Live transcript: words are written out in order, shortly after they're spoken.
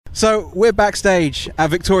So we're backstage at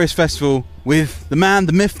Victorious Festival with the man,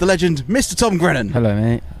 the myth, the legend, Mr. Tom Grennan. Hello,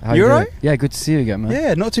 mate. How You alright? Yeah, good to see you again, man.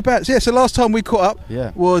 Yeah, not too bad. So, so last time we caught up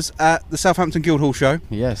was at the Southampton Guildhall show.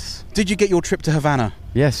 Yes. Did you get your trip to Havana?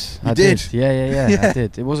 Yes, You I did? Yeah, I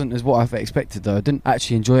did. It wasn't as what I expected though. I didn't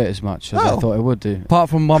actually enjoy it as much as I thought I would do. Apart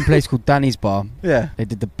from one place called Danny's Bar. Yeah. They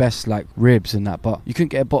did the best like ribs and that, but you couldn't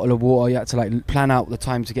get a bottle of water. You had to like plan out the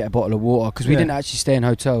time to get a bottle of water because we didn't actually stay in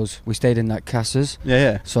hotels. We stayed in like casas.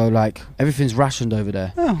 Yeah. So like everything's rationed over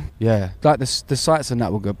there. Oh. Yeah. Like the sights and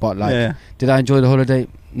that were good, but like did I enjoy the holiday?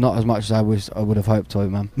 Not as much as I would have hoped to,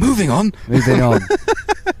 man. Moving on.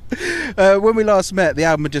 When we last met, the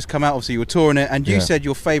album had just come out, obviously you were touring it, and you said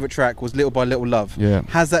your favourite track was Little by Little Love. Yeah.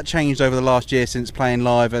 Has that changed over the last year since playing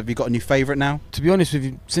live? Have you got a new favourite now? To be honest with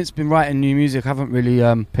you, since been writing new music, I haven't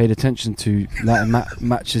really paid attention to Latin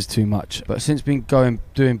matches too much. But since been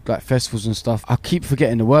doing like festivals and stuff, I keep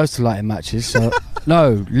forgetting the words to Latin matches. So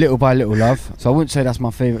no, Little by Little Love. So I wouldn't say that's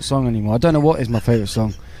my favourite song anymore. I don't know what is my favourite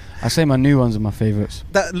song. I say my new ones are my favourites.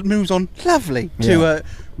 That moves on lovely to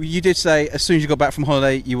you did say as soon as you got back from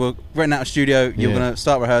holiday you were renting out a studio, you were going to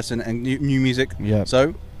start rehearsing and new music. Yeah.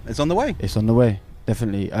 So it's on the way. It's on the way,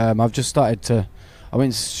 definitely. I've just started I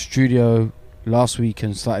went to studio last week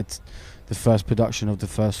and started the first production of the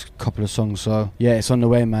first couple of songs. So yeah, it's on the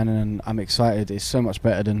way, man, and I'm excited. It's so much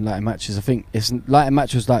better than Latin Matches. I think Latin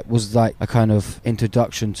Match was like a kind of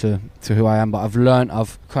introduction to who I am, but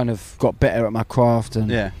I've kind of got better at my craft,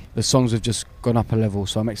 and the songs have just gone up a level,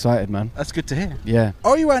 so I'm excited, man. That's good to hear. Yeah.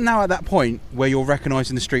 Are you now at that point where you're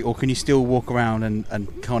recognised in the street, or can you still walk around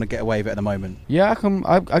and kind of get away with it at the moment? Yeah,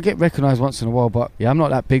 I get recognised once in a while, but yeah, I'm not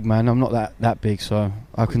that big, man. I'm not that big, so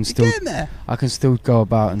I can still go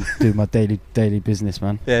about and do my daily business,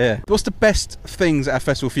 man. Yeah. What's the best things at a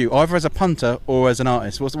festival for you, either as a punter or as an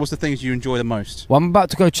artist? What's the things you enjoy the most? Well, I'm about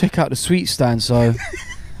to go check out the sweet stand, so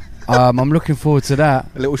I'm looking forward to that.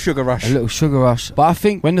 A little sugar rush. But I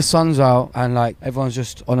think when the sun's out and like everyone's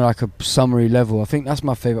just on like a summery level, I think that's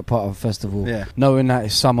my favourite part of a festival. Yeah. Knowing that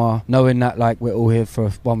it's summer, knowing that like we're all here for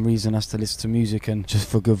one reason, that's to listen to music and just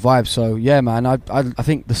for good vibes. So yeah, man, I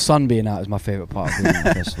think the sun being out is my favourite part of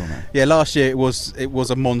the festival, man. Yeah, last year it was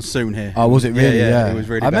a monsoon here. Oh, was it really? Yeah. It was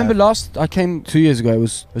really I remember I came 2 years ago. It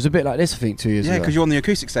was a bit like this, I think, 2 years ago. Yeah, because you're on the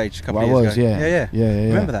acoustic stage a couple of years ago. Yeah.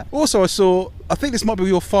 Remember that. Also, I think this might be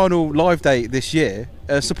your final live date this year,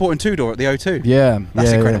 supporting Tudor at the O2. Yeah,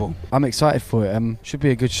 that's incredible. Yeah. I'm excited for it. Should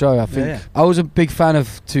be a good show, I think. Yeah. I was a big fan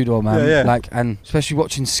of Tudor, man. Yeah. Like, and especially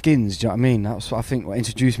watching Skins. Do you know what I mean? That's what I think what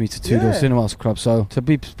introduced me to Tudor Cinemas Club. So to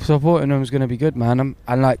be supporting them is going to be good, man.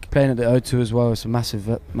 And like playing at the O2 as well. It's a massive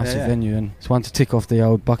venue, and it's one to tick off the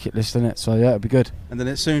old bucket list, isn't it? So yeah, it'll be good. And then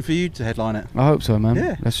it's soon for you to headline it. I hope so, man.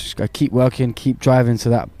 Yeah. Let's just go keep working, keep driving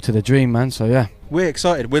to the dream, man. So yeah. We're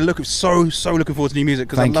excited. We're so looking forward to new music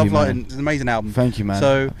because I love Lighting. It's an amazing album. Thank you, man.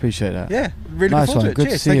 So I appreciate that. Yeah, really looking forward to it. Good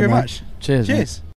Cheers. to see Thank you you, very man. much. Cheers. Cheers.